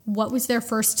what was their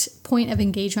first point of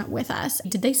engagement with us?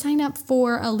 Did they sign up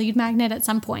for a lead magnet at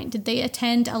some point? Did they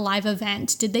attend a live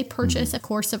event? Did they purchase a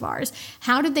course of ours?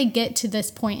 How did they get to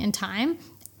this point in time?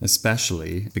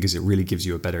 Especially because it really gives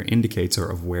you a better indicator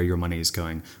of where your money is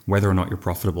going, whether or not you're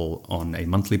profitable on a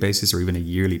monthly basis or even a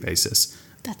yearly basis.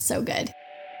 That's so good.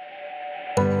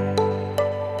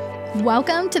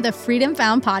 Welcome to the Freedom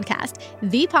Found Podcast,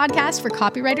 the podcast for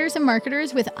copywriters and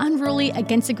marketers with unruly,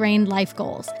 against-the-grain life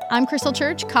goals. I'm Crystal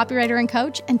Church, copywriter and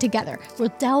coach, and together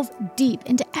we'll delve deep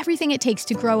into everything it takes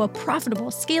to grow a profitable,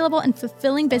 scalable, and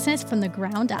fulfilling business from the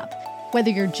ground up. Whether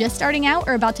you're just starting out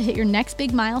or about to hit your next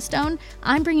big milestone,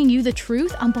 I'm bringing you the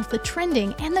truth on both the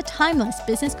trending and the timeless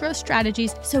business growth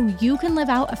strategies so you can live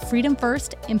out a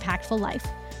freedom-first, impactful life.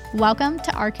 Welcome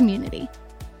to our community.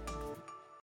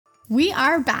 We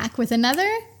are back with another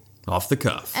Off the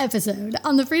Cuff episode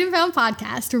on the Freedom Found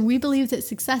Podcast, where we believe that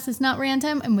success is not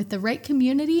random, and with the right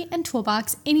community and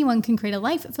toolbox, anyone can create a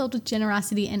life filled with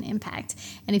generosity and impact.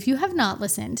 And if you have not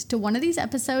listened to one of these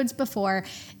episodes before,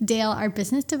 Dale, our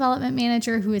business development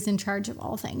manager who is in charge of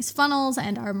all things funnels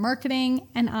and our marketing,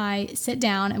 and I sit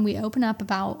down and we open up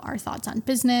about our thoughts on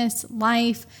business,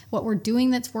 life, what we're doing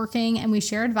that's working, and we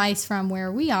share advice from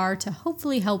where we are to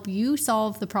hopefully help you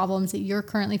solve the problems that you're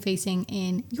currently facing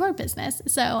in your business.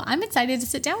 So I'm excited to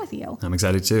sit down with you. I'm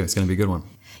excited too. It's going to be a good one.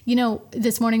 You know,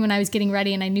 this morning when I was getting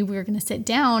ready and I knew we were going to sit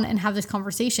down and have this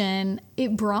conversation,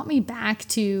 it brought me back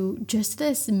to just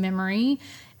this memory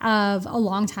of a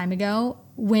long time ago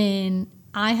when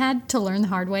I had to learn the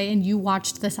hard way, and you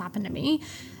watched this happen to me,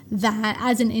 that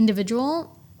as an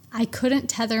individual, I couldn't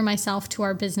tether myself to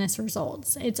our business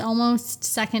results. It's almost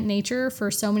second nature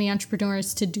for so many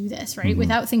entrepreneurs to do this, right?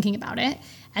 Without thinking about it.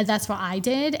 And that's what I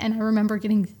did. And I remember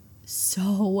getting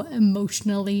so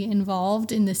emotionally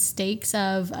involved in the stakes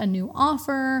of a new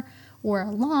offer or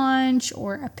a launch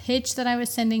or a pitch that I was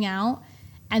sending out,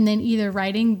 and then either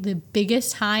writing the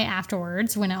biggest high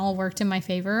afterwards when it all worked in my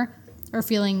favor, or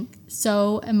feeling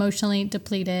so emotionally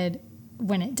depleted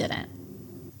when it didn't.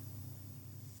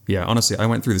 Yeah, honestly, I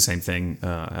went through the same thing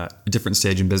at a different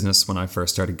stage in business when I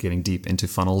first started getting deep into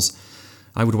funnels.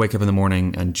 I would wake up in the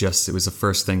morning and it was the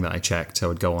first thing that I checked. I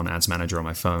would go on Ads Manager on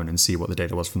my phone and see what the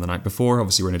data was from the night before.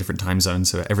 Obviously, we're in a different time zone,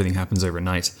 so everything happens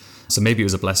overnight. So maybe it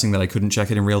was a blessing that I couldn't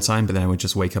check it in real time, but then I would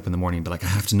just wake up in the morning and be like, I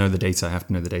have to know the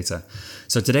data.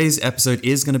 So today's episode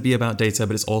is going to be about data,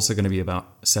 but it's also going to be about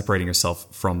separating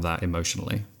yourself from that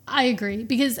emotionally. I agree,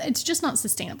 because it's just not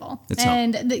sustainable. It's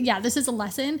and not. This is a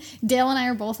lesson. Dale and I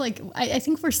are both I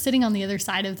think we're sitting on the other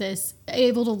side of this,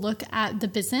 able to look at the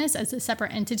business as a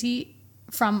separate entity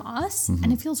from us.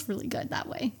 And it feels really good that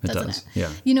way, doesn't it? Yeah.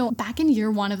 You know, back in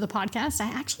year one of the podcast, I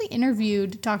actually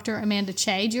interviewed Dr. Amanda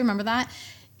Che. Do you remember that?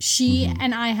 She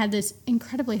and I had this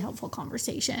incredibly helpful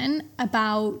conversation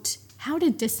about how to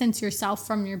distance yourself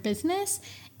from your business,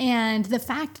 and the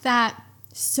fact that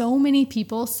so many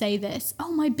people say this,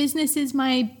 oh, my business is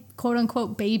my quote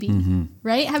unquote baby,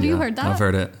 right? Have you heard that? I've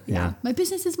heard it. Yeah. My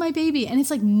business is my baby. And it's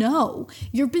like, no,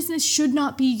 your business should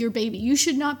not be your baby. You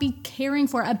should not be caring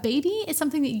for a baby. It's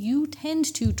something that you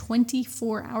tend to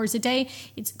 24 hours a day.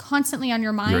 It's constantly on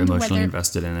your mind. You're emotionally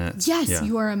invested in it. Yes,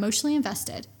 you are emotionally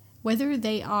invested. Whether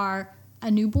they are a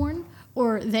newborn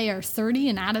or they are 30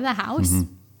 and out of the house,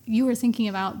 you are thinking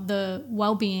about the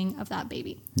well-being of that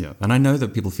baby. Yeah. And I know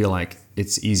that people feel like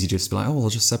it's easy just to be like, oh, well,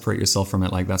 just separate yourself from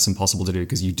it. Like, that's impossible to do,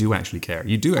 because you do actually care.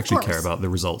 You do actually care about the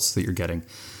results that you're getting.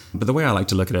 But the way I like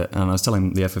to look at it, and I was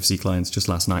telling the FFC clients just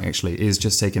last night actually, is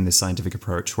just taking this scientific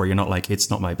approach where you're not like, it's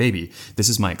not my baby. This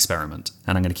is my experiment.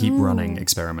 And I'm going to keep running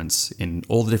experiments in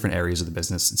all the different areas of the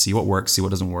business and see what works, see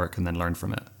what doesn't work, and then learn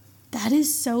from it. That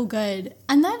is so good.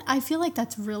 And that, I feel like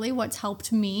that's really what's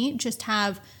helped me just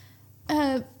have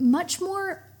a much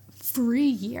more free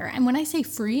year. And when I say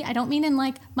free, I don't mean in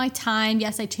like my time.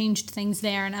 Yes, I changed things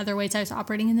there and other ways I was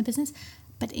operating in the business,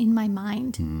 but in my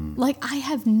mind. Like, I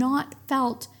have not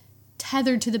felt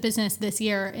tethered to the business this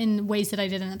year in ways that I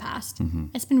did in the past.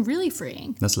 It's been really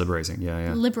freeing. That's liberating.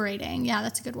 Yeah. Liberating. Yeah,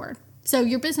 that's a good word. So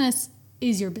your business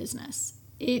is your business.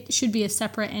 It should be a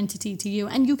separate entity to you,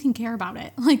 and you can care about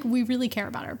it. Like, we really care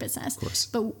about our business. Of course.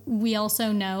 But we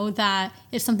also know that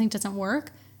if something doesn't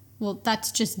work, well,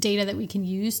 that's just data that we can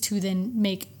use to then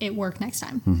make it work next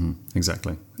time.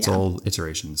 Exactly. It's all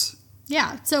iterations.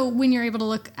 Yeah. So when you're able to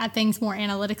look at things more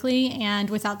analytically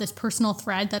and without this personal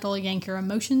thread that'll yank your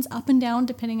emotions up and down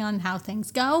depending on how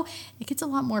things go, it gets a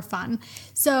lot more fun.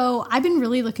 So I've been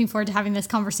really looking forward to having this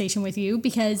conversation with you,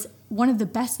 because one of the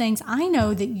best things I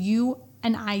know that you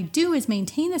and I do is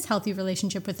maintain this healthy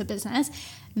relationship with the business.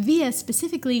 via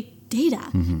specifically data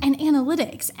and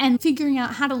analytics and figuring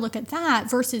out how to look at that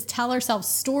versus tell ourselves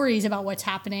stories about what's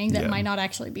happening that might not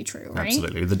actually be true, right?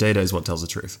 Absolutely. The data is what tells the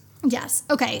truth. Yes.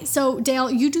 Okay. So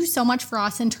Dale, you do so much for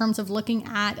us in terms of looking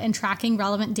at and tracking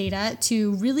relevant data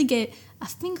to really get a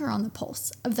finger on the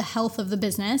pulse of the health of the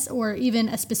business or even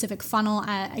a specific funnel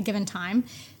at a given time.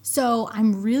 So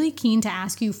I'm really keen to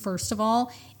ask you, first of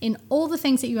all, in all the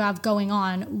things that you have going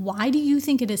on, why do you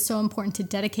think it is so important to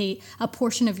dedicate a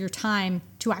portion of your time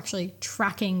to actually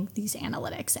tracking these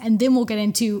analytics? And then we'll get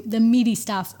into the meaty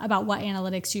stuff about what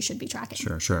analytics you should be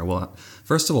tracking. Sure. Well,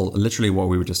 first of all, literally what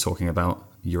we were just talking about,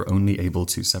 you're only able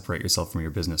to separate yourself from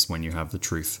your business when you have the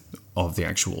truth of the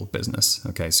actual business.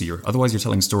 Okay, so otherwise you're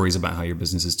telling stories about how your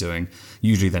business is doing.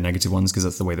 Usually they're negative ones because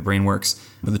that's the way the brain works.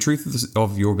 But the truth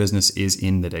of your business is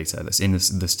in the data. That's in the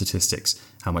statistics.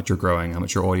 How much you're growing, how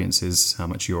much your audience is, how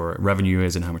much your revenue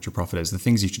is, and how much your profit is. The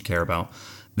things you should care about.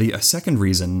 The second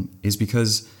reason is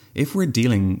because if we're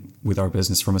dealing with our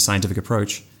business from a scientific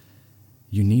approach,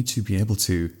 you need to be able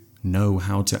to know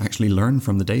how to actually learn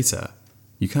from the data.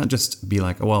 You can't just be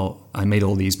like, oh, well, I made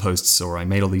all these posts or I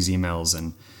made all these emails,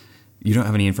 and you don't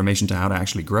have any information to how to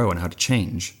actually grow and how to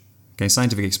change. Okay,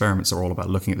 scientific experiments are all about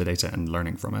looking at the data and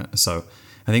learning from it. So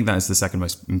I think that is the second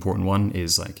most important one,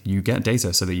 is like you get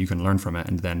data so that you can learn from it,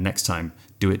 and then next time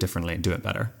do it differently and do it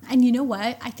better. And you know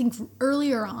what? I think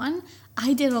earlier on,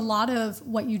 I did a lot of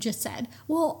what you just said.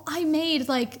 Well, I made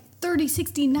like 30,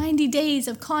 60, 90 days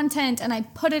of content and I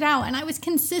put it out and I was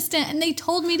consistent and they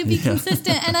told me to be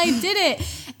consistent and I did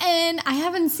it and I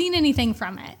haven't seen anything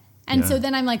from it. And so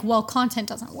then I'm like, well, content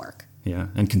doesn't work. Yeah,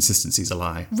 and consistency is a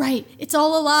lie. Right. It's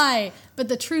all a lie. But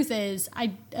the truth is,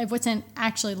 I wasn't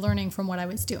actually learning from what I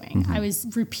was doing. I was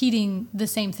repeating the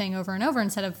same thing over and over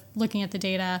instead of looking at the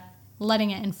data, letting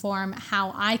it inform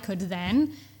how I could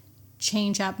then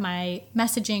change up my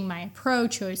messaging, my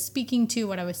approach, who I was speaking to,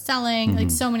 what I was selling,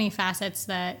 like so many facets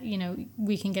that,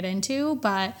 we can get into.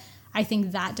 But I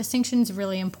think that distinction is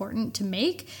really important to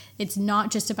make. It's not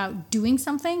just about doing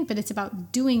something, but it's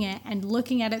about doing it and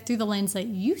looking at it through the lens that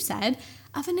you said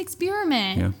of an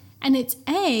experiment. Yeah. And it's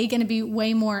going to be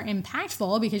way more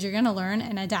impactful because you're going to learn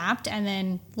and adapt and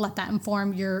then let that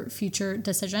inform your future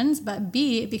decisions. But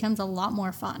B, it becomes a lot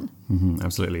more fun.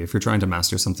 Absolutely. If you're trying to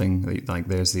master something, like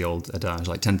there's the old adage,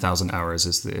 like 10,000 hours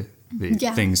is the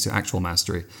things to actual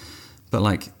mastery. But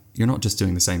like, you're not just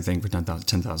doing the same thing for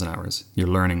 10,000 hours. You're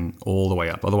learning all the way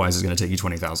up. Otherwise, it's going to take you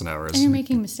 20,000 hours. And you're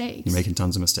making mistakes. You're making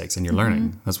tons of mistakes and you're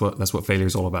learning. That's what failure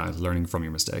is all about, is learning from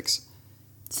your mistakes.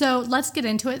 So let's get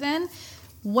into it then.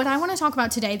 What I want to talk about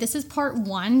today, this is part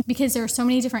one, because there are so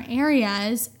many different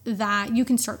areas that you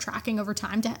can start tracking over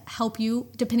time to help you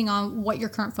depending on what your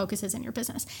current focus is in your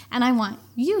business. And I want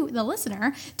you, the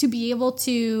listener, to be able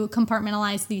to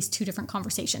compartmentalize these two different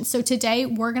conversations. So today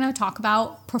we're going to talk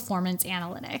about performance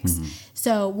analytics.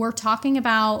 So we're talking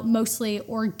about mostly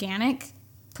organic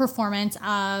performance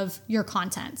of your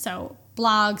content. So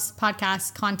blogs,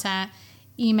 podcasts, content,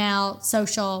 email,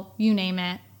 social, you name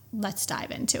it. Let's dive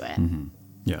into it.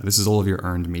 Yeah, this is all of your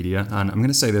earned media. And I'm going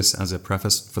to say this as a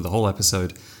preface for the whole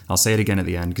episode. I'll say it again at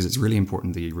the end because it's really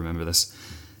important that you remember this.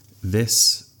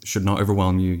 This should not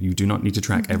overwhelm you. You do not need to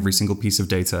track every single piece of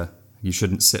data. You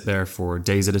shouldn't sit there for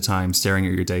days at a time staring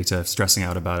at your data, stressing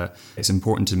out about it. It's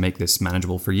important to make this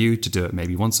manageable for you, to do it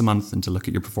maybe once a month and to look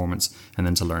at your performance and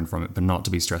then to learn from it, but not to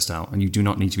be stressed out. And you do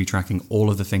not need to be tracking all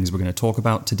of the things we're going to talk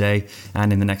about today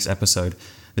and in the next episode.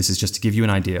 This is just to give you an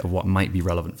idea of what might be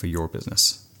relevant for your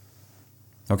business.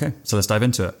 Okay, so let's dive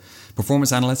into it.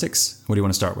 Performance analytics, what do you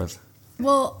want to start with?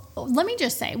 Well, let me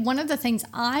just say, one of the things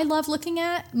I love looking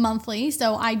at monthly,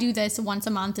 so I do this once a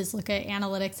month, is look at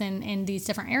analytics in these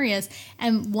different areas.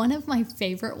 And one of my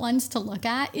favorite ones to look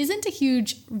at isn't a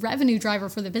huge revenue driver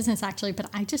for the business, actually, but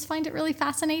I just find it really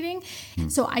fascinating.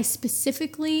 So I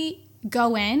specifically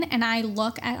go in and I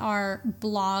look at our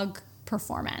blog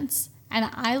performance. And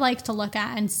I like to look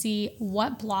at and see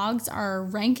what blogs are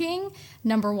ranking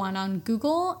number one on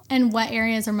Google and what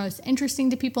areas are most interesting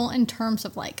to people in terms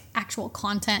of like actual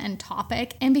content and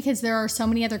topic. And because there are so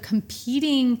many other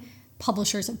competing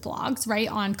publishers of blogs, right,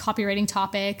 on copywriting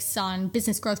topics, on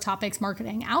business growth topics,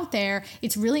 marketing out there,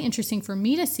 it's really interesting for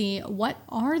me to see what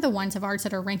are the ones of ours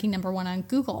that are ranking number one on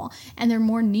Google. And they're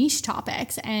more niche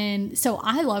topics. And so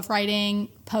I love writing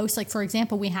posts. Like, for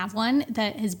example, we have one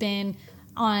that has been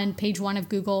on page 1 of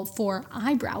Google for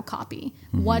eyebrow copy.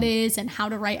 What is and how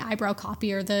to write eyebrow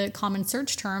copy are the common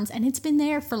search terms. And it's been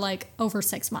there for like over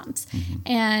 6 months.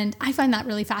 And I find that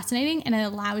really fascinating. And it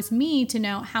allows me to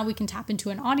know how we can tap into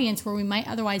an audience where we might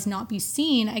otherwise not be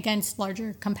seen against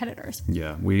larger competitors.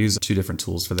 Yeah, we use 2 different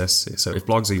tools for this. So if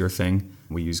blogs are your thing,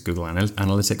 we use Google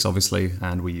Analytics, obviously,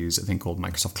 and we use a thing called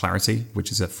Microsoft Clarity,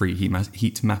 which is a free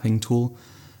heat mapping tool.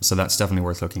 So that's definitely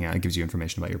worth looking at. It gives you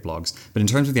information about your blogs. But in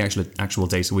terms of the actual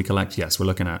data we collect, yes, we're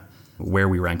looking at where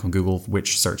we rank on Google,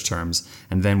 which search terms,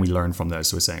 and then we learn from those.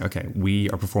 So we're saying, okay, we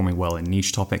are performing well in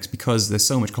niche topics because there's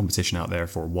so much competition out there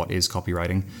for what is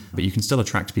copywriting, but you can still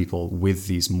attract people with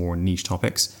these more niche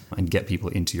topics and get people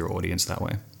into your audience that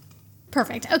way.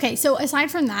 Perfect. Okay, so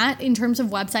aside from that, in terms of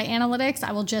website analytics,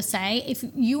 I will just say, if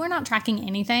you are not tracking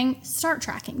anything, start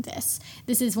tracking this.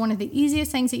 This is one of the easiest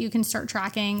things that you can start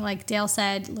tracking. Like Dale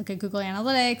said, look at Google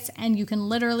Analytics, and you can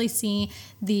literally see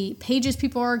the pages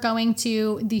people are going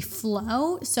to, the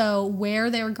flow, so where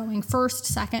they're going first,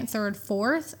 second, third,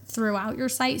 fourth throughout your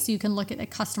site, so you can look at the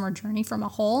customer journey from a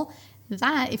whole.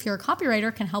 That, if you're a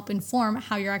copywriter, can help inform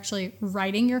how you're actually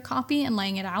writing your copy and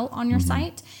laying it out on your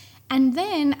site. And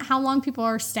then how long people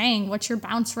are staying, what's your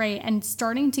bounce rate, and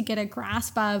starting to get a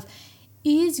grasp of,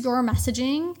 is your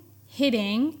messaging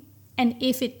hitting? And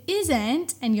if it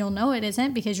isn't, and you'll know it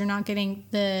isn't because you're not getting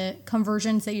the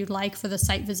conversions that you'd like for the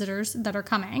site visitors that are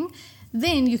coming,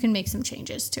 then you can make some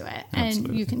changes to it.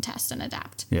 Absolutely. And you can test and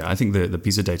adapt. Yeah, I think the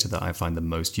piece of data that I find the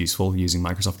most useful using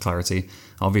Microsoft Clarity,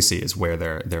 obviously, is where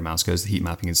their mouse goes. The heat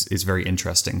mapping is very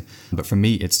interesting. But for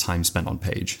me, it's time spent on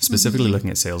page. Specifically looking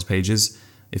at sales pages,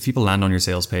 if people land on your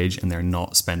sales page and they're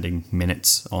not spending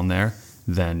minutes on there,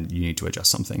 then you need to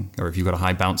adjust something. Or if you've got a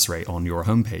high bounce rate on your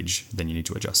homepage, then you need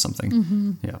to adjust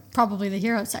something. Yeah. Probably the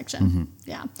hero section.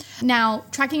 Yeah. Now,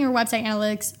 tracking your website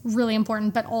analytics, really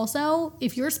important, but also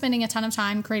if you're spending a ton of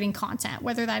time creating content,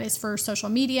 whether that is for social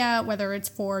media, whether it's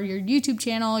for your YouTube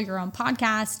channel, your own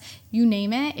podcast, you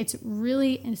name it, it's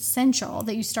really essential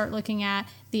that you start looking at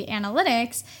the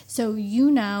analytics so you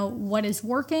know what is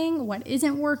working, what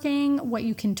isn't working, what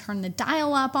you can turn the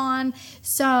dial up on.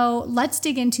 So let's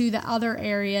dig into the other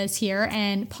areas here.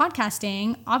 And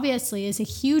podcasting obviously is a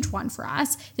huge one for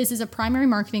us. This is a primary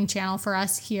marketing channel for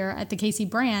us here at the KC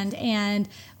brand. And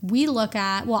we look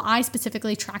at, well, I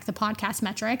specifically track the podcast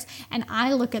metrics, and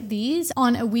I look at these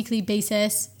on a weekly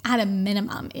basis at a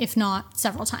minimum, if not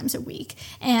several times a week.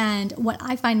 And what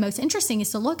I find most interesting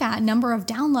is to look at number of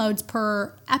downloads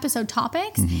per episode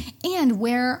topics and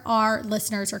where our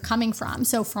listeners are coming from.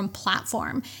 So from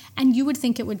platform. And you would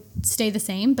think it would stay the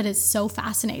same, but it's so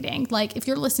fascinating. Like if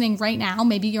you're listening right now,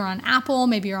 maybe you're on Apple,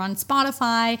 maybe you're on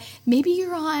Spotify, maybe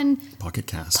you're on Pocket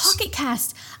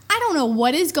Cast. I don't know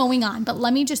what is going on, but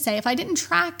let me just say, if I didn't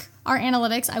track our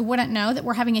analytics, I wouldn't know that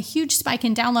we're having a huge spike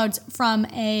in downloads from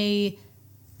a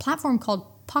platform called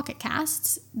Pocket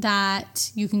Casts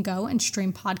that you can go and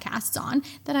stream podcasts on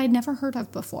that I'd never heard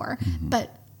of before.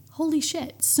 But holy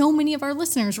shit, so many of our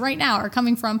listeners right now are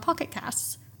coming from Pocket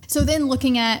Casts. So then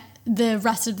looking at the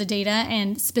rest of the data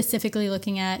and specifically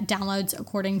looking at downloads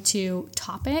according to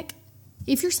topic,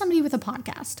 if you're somebody with a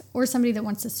podcast or somebody that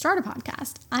wants to start a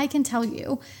podcast, I can tell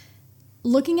you,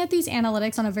 looking at these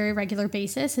analytics on a very regular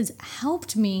basis has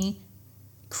helped me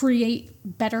create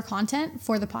better content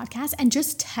for the podcast and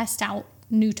just test out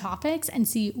new topics and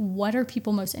see what are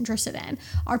people most interested in.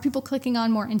 Are people clicking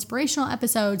on more inspirational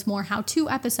episodes, more how-to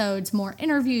episodes, more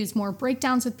interviews, more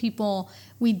breakdowns with people?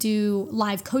 We do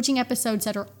live coaching episodes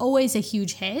that are always a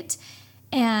huge hit.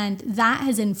 And that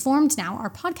has informed now our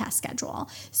podcast schedule.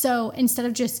 So instead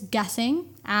of just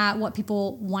guessing at what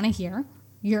people want to hear,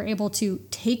 you're able to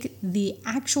take the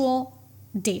actual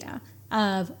data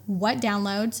of what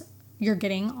downloads you're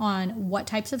getting on what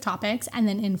types of topics and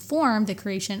then inform the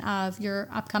creation of your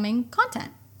upcoming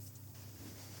content.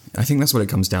 I think that's what it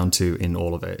comes down to in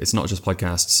all of it. It's not just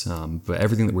podcasts, but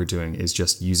everything that we're doing is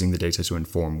just using the data to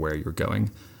inform where you're going.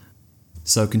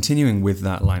 So continuing with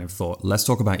that line of thought, let's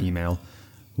talk about email.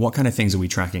 What kind of things are we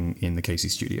tracking in the KC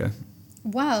Studio?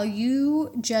 Well,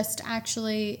 you just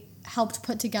actually helped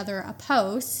put together a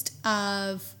post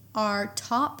of our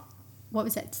top,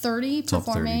 30 top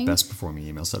performing 30 best performing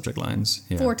email subject lines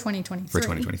for 2023. For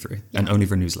 2023. Yeah. And only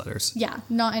for newsletters. Yeah,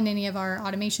 not in any of our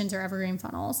automations or evergreen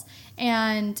funnels.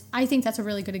 And I think that's a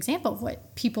really good example of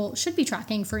what people should be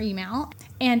tracking for email.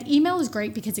 And email is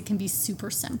great because it can be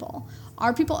super simple.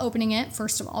 are people opening it,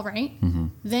 first of all, right?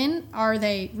 Then are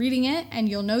they reading it? And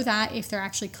you'll know that if they're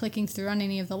actually clicking through on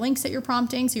any of the links that you're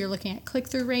prompting. So you're looking at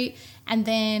click-through rate. And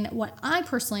then what I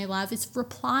personally love is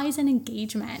replies and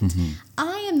engagement.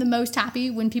 I am the most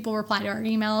happy when people reply to our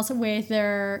emails with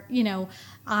their,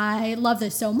 I love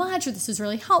this so much, or this is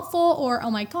really helpful, or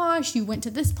oh my gosh, you went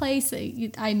to this place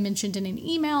that I mentioned in an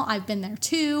email. I've been there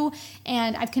too.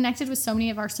 And I've connected with so many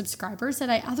of our subscribers that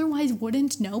I otherwise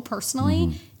wouldn't know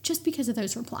personally just because of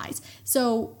those replies.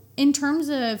 So in terms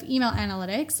of email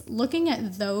analytics, looking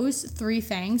at those three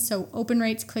things, so open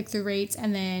rates, click-through rates,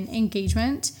 and then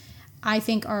engagement, I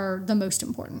think are the most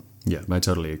important. Yeah, I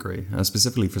totally agree.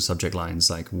 Specifically for subject lines,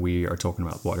 like we are talking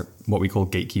about what we call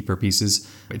gatekeeper pieces.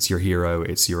 It's your hero,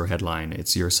 it's your headline,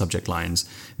 it's your subject lines.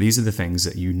 These are the things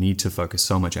that you need to focus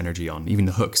so much energy on, even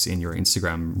the hooks in your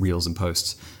Instagram reels and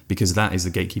posts, because that is the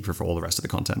gatekeeper for all the rest of the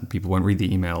content. People won't read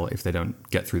the email if they don't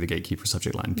get through the gatekeeper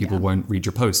subject line. People won't read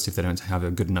your post if they don't have a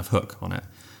good enough hook on it.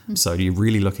 So you're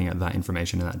really looking at that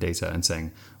information and that data and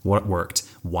saying, what worked?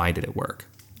 Why did it work?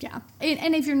 Yeah.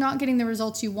 And if you're not getting the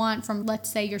results you want from,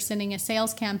 let's say you're sending a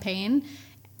sales campaign,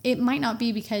 it might not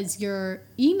be because your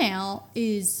email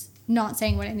is not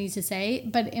saying what it needs to say,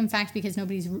 but in fact, because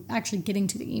nobody's actually getting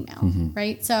to the email,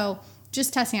 right? So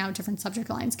just testing out different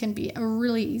subject lines can be a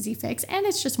really easy fix, and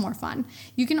it's just more fun.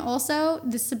 You can also,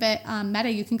 this is a bit meta,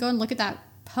 you can go and look at that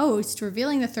post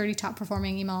revealing the 30 top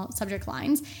performing email subject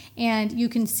lines, and you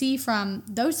can see from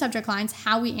those subject lines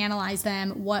how we analyze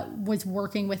them, what was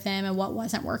working with them and what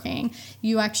wasn't working.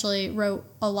 You actually wrote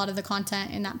a lot of the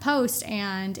content in that post,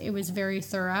 and it was very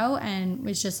thorough and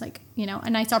was just like, a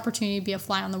nice opportunity to be a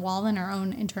fly on the wall in our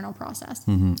own internal process.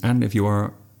 And if you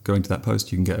are going to that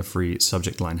post, you can get a free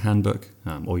subject line handbook.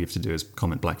 All you have to do is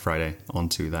comment Black Friday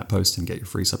onto that post and get your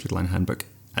free subject line handbook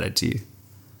added to you.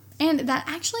 And that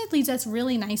actually leads us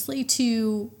really nicely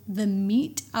to the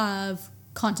meat of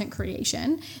content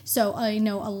creation. So I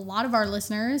know a lot of our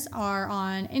listeners are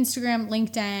on Instagram,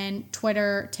 LinkedIn,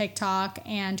 Twitter, TikTok,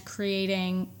 and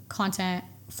creating content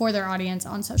for their audience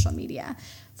on social media.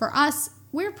 For us,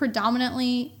 we're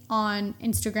predominantly on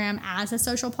Instagram as a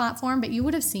social platform, but you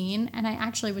would have seen, and I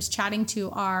actually was chatting to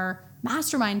our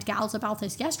mastermind gals about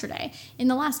this yesterday. In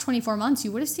the last 24 months,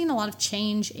 you would have seen a lot of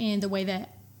change in the way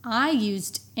that I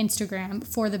used Instagram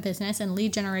for the business and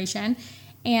lead generation.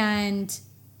 And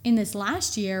in this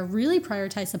last year, really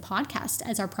prioritized the podcast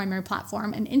as our primary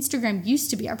platform. And Instagram used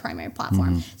to be our primary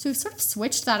platform. So we've sort of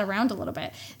switched that around a little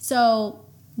bit. So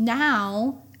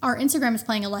now our Instagram is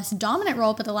playing a less dominant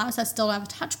role, but allows us still to have a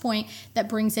touch point that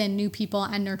brings in new people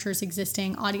and nurtures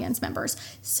existing audience members.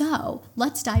 So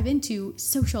let's dive into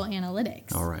social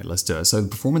analytics. All right, let's do it. So the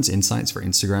performance insights for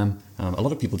Instagram, a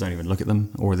lot of people don't even look at them,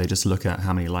 or they just look at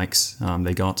how many likes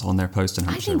they got on their post and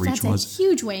how much their reach was. I think that's a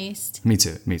huge waste. Me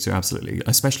too, absolutely.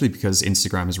 Especially because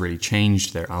Instagram has really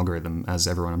changed their algorithm, as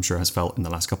everyone I'm sure has felt in the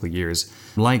last couple of years.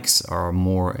 Likes are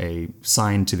more a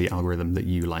sign to the algorithm that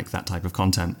you like that type of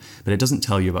content, but it doesn't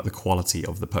tell you about the quality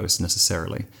of the post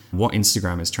necessarily. What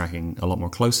Instagram is tracking a lot more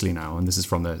closely now, and this is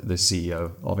from the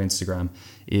CEO of Instagram,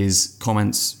 is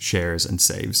comments, shares, and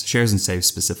saves. Shares and saves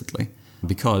specifically.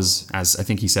 Because, as I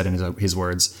think he said in his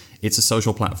words, it's a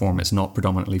social platform. It's not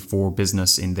predominantly for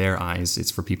business in their eyes. It's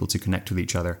for people to connect with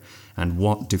each other. And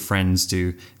what do friends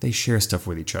do? They share stuff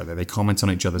with each other. They comment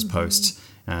on each other's posts.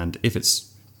 And if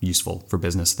it's useful for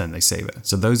business, then they save it.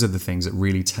 So those are the things that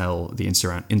really tell the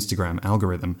Instagram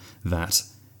algorithm that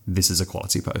this is a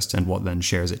quality post, and what then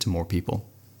shares it to more people.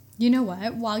 You know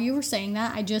what? While you were saying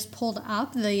that, I just pulled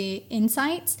up the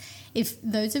insights. If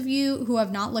those of you who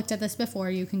have not looked at this before,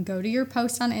 you can go to your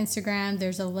post on Instagram.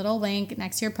 There's a little link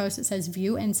next to your post that says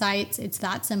View Insights. It's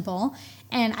that simple.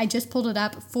 And I just pulled it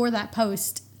up for that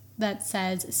post that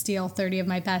says steal 30 of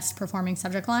my best performing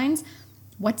subject lines.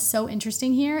 What's so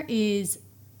interesting here is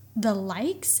the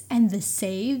likes and the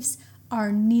saves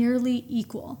are nearly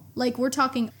equal. Like, we're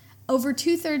talking over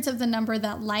 2/3 of the number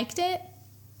that liked it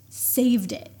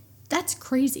saved it. That's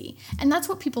crazy. And that's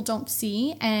what people don't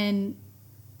see. And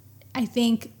I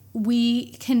think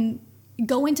we can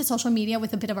go into social media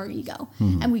with a bit of our ego.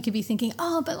 And we could be thinking,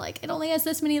 oh, but like, it only has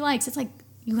this many likes. It's like,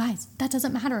 you guys, that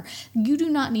doesn't matter. You do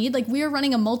not need, like, we are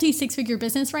running a multi-six-figure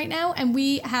business right now, and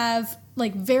we have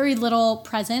like very little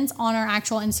presence on our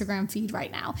actual Instagram feed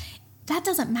right now. That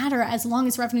doesn't matter as long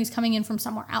as revenue is coming in from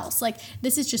somewhere else. Like,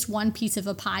 this is just one piece of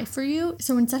a pie for you.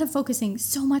 So instead of focusing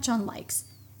so much on likes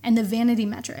and the vanity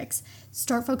metrics,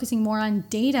 start focusing more on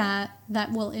data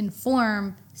that will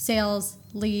inform sales,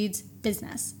 leads,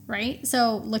 business, right?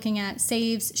 So looking at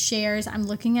saves, shares, I'm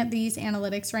looking at these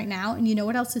analytics right now. And you know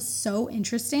what else is so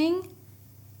interesting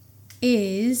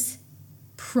is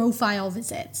profile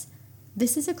visits.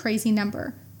 this is a crazy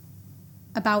number.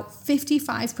 About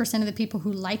 55% of the people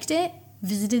who liked it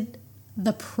visited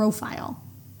the profile.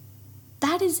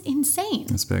 That is insane.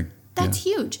 That's big. That's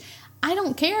huge. I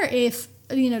don't care if,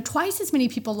 twice as many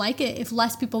people like it if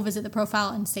less people visit the profile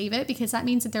and save it, because that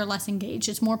means that they're less engaged.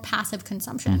 It's more passive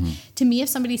consumption. To me, if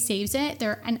somebody saves it,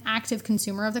 they're an active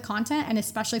consumer of the content. And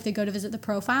especially if they go to visit the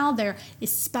profile, they're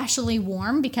especially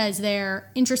warm because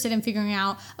they're interested in figuring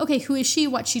out, okay, who is she?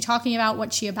 What's she talking about?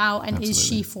 What's she about? And is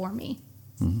she for me?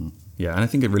 Yeah, and I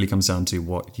think it really comes down to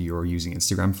what you're using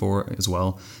Instagram for as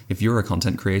well. If you're a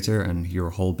content creator and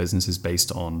your whole business is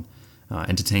based on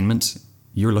entertainment,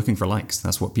 you're looking for likes.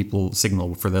 That's what people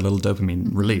signal for their little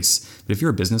dopamine release. But if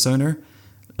you're a business owner,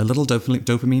 a little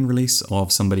dopamine release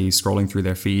of somebody scrolling through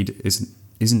their feed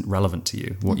isn't relevant to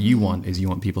you. What you want is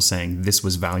people saying, this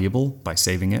was valuable by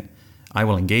saving it. I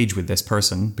will engage with this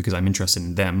person because I'm interested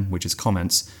in them, which is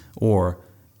comments, or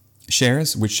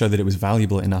shares, which show that it was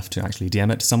valuable enough to actually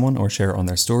DM it to someone or share it on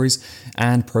their stories,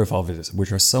 and profile visits,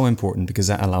 which are so important because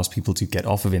that allows people to get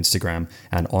off of Instagram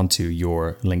and onto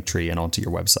your Linktree and onto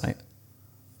your website.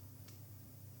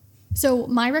 So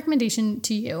my recommendation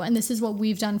to you, and this is what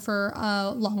we've done for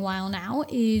a long while now,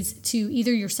 is to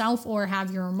either yourself or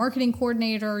have your marketing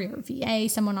coordinator, your VA,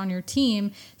 someone on your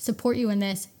team support you in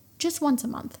this just once a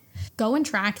month. Go and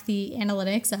track the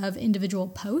analytics of individual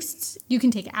posts. You can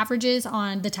take averages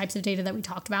on the types of data that we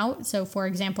talked about. So for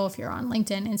example, if you're on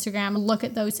LinkedIn, Instagram, look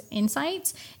at those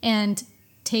insights and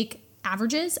take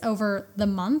averages over the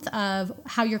month of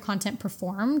how your content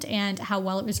performed and how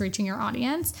well it was reaching your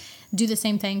audience. Do the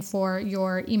same thing for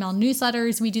your email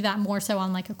newsletters. We do that more so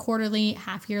on like a quarterly,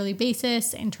 half-yearly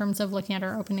basis in terms of looking at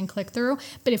our open and click-through.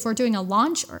 But if we're doing a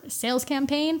launch or a sales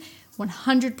campaign,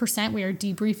 100% we are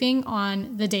debriefing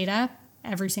on the data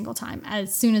every single time.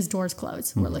 As soon as doors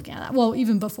close, we're looking at that. Well,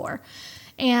 even before.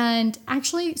 And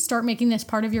actually start making this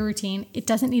part of your routine. It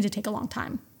doesn't need to take a long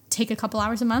time. Take a couple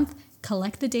hours a month,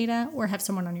 collect the data, or have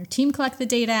someone on your team collect the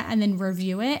data and then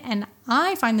review it. And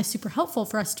I find this super helpful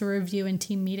for us to review in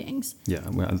team meetings. Yeah,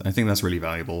 well, I think that's really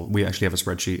valuable. We actually have a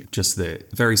spreadsheet, just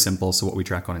very simple. So what we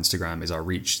track on Instagram is our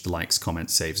reach, the likes,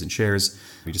 comments, saves, and shares.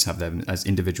 We just have them as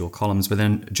individual columns. But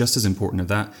then just as important as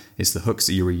that is the hooks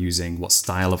that you were using, what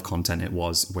style of content it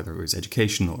was, whether it was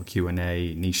educational or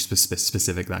Q&A, niche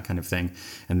specific, that kind of thing.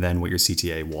 And then what your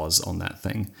CTA was on that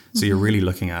thing. So you're really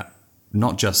looking at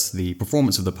not just the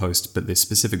performance of the post, but the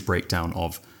specific breakdown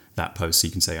of that post. So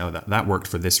you can say, oh, that worked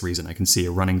for this reason. I can see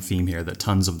a running theme here that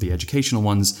tons of the educational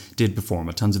ones did perform,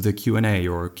 or tons of the Q&A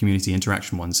or community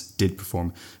interaction ones did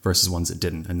perform versus ones that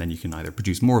didn't. And then you can either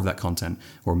produce more of that content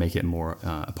or make it more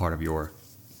a part of your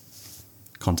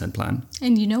content plan.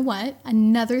 And you know what?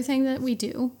 Another thing that we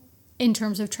do in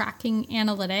terms of tracking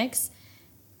analytics,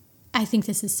 I think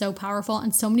this is so powerful,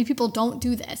 and so many people don't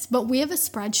do this, but we have a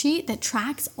spreadsheet that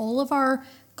tracks all of our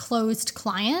closed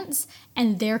clients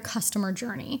and their customer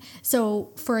journey.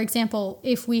 So for example,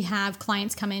 if we have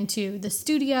clients come into the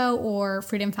studio or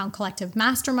Freedom Found Collective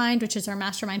Mastermind, which is our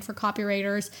mastermind for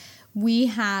copywriters, we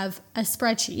have a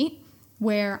spreadsheet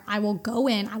where I will go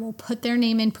in, I will put their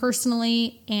name in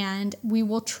personally, and we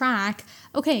will track,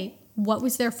 okay, what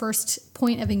was their first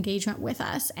point of engagement with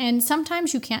us? And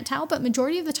sometimes you can't tell, but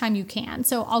majority of the time you can.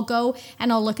 So I'll go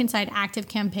and I'll look inside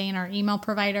ActiveCampaign, our email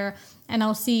provider, and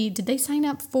I'll see, did they sign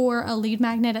up for a lead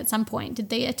magnet at some point? Did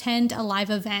they attend a live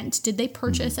event? Did they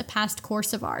purchase a past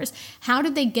course of ours? How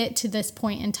did they get to this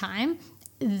point in time?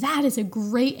 That is a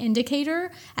great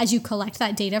indicator as you collect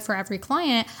that data for every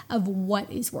client of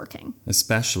what is working.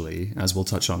 Especially, as we'll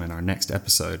touch on in our next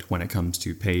episode, when it comes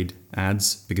to paid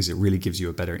ads, because it really gives you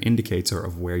a better indicator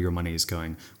of where your money is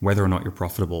going, whether or not you're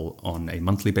profitable on a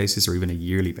monthly basis or even a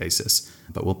yearly basis.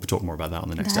 But we'll talk more about that on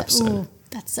the next episode. Ooh,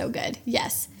 that's so good.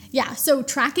 Yes. Yeah. So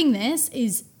tracking this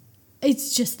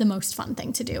it's just the most fun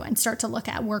thing to do and start to look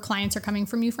at where clients are coming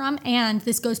from you from. And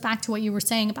this goes back to what you were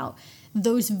saying about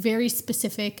those very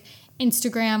specific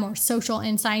Instagram or social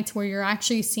insights where you're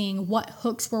actually seeing what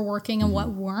hooks were working and what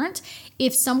weren't.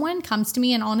 If someone comes to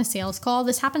me and on a sales call,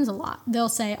 this happens a lot. They'll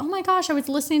say, oh my gosh, I was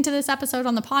listening to this episode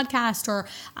on the podcast, or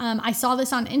I saw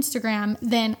this on Instagram.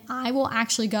 Then I will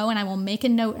actually go and I will make a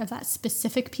note of that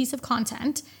specific piece of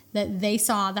content that they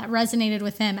saw that resonated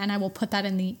with them, and I will put that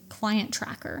in the client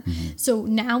tracker. So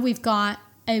now we've got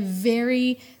a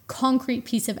very concrete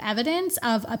piece of evidence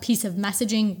of a piece of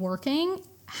messaging working.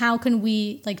 How can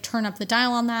we turn up the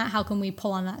dial on that? How can we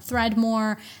pull on that thread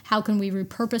more? How can we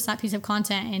repurpose that piece of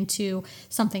content into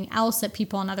something else that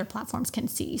people on other platforms can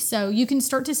see? So you can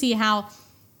start to see how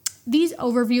these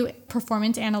overview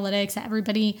performance analytics that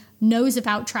everybody knows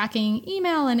about, tracking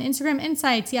email and Instagram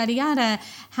insights, yada, yada,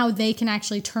 how they can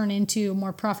actually turn into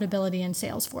more profitability and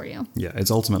sales for you. Yeah,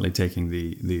 it's ultimately taking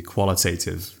the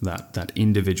qualitative, that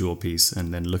individual piece,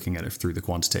 and then looking at it through the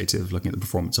quantitative, looking at the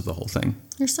performance of the whole thing.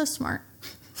 You're so smart.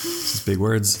 Just big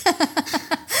words.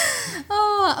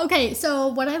 Okay, so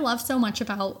what I love so much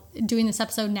about doing this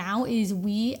episode now is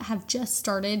we have just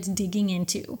started digging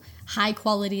into high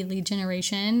quality lead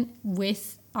generation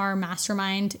with our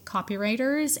mastermind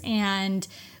copywriters, and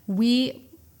we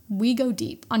go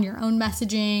deep on your own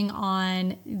messaging,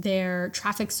 on their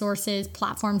traffic sources,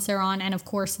 platforms they're on, and of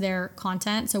course their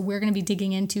content. So we're going to be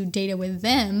digging into data with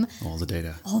them. All the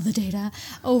data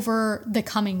over the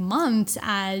coming months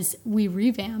as we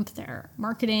revamp their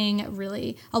marketing.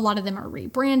 Really, a lot of them are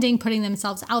rebranding, putting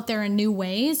themselves out there in new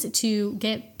ways to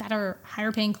get better,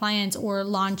 higher paying clients or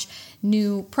launch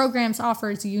new programs,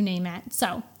 offers, you name it.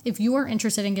 So if you are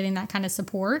interested in getting that kind of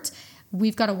support,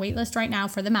 we've got a wait list right now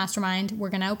for the mastermind. We're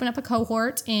going to open up a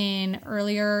cohort in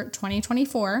earlier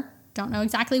 2024. Don't know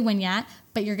exactly when yet,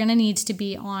 but you're going to need to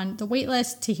be on the wait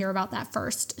list to hear about that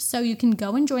first. So you can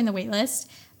go and join the wait list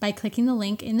by clicking the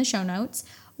link in the show notes,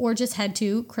 or just head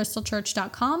to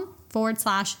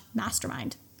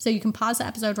crystalchurch.com/mastermind. So you can pause the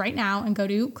episode right now and go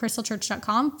to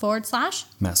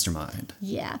crystalchurch.com/mastermind.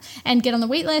 Yeah. And get on the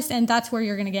wait list. And that's where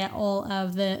you're going to get all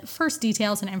of the first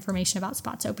details and information about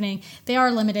spots opening. They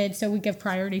are limited, so we give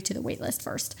priority to the wait list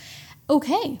first.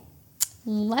 Okay.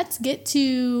 Let's get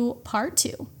to part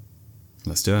 2.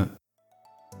 Let's do it.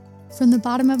 From the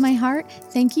bottom of my heart,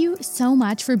 thank you so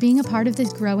much for being a part of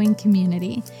this growing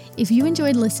community. If you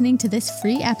enjoyed listening to this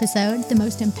free episode, the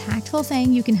most impactful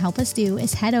thing you can help us do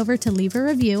is head over to leave a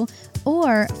review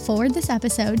or forward this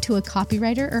episode to a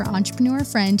copywriter or entrepreneur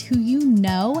friend who you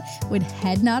know would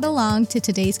head nod along to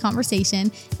today's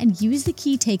conversation and use the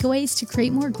key takeaways to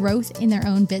create more growth in their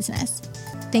own business.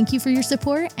 Thank you for your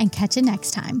support, and catch you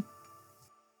next time.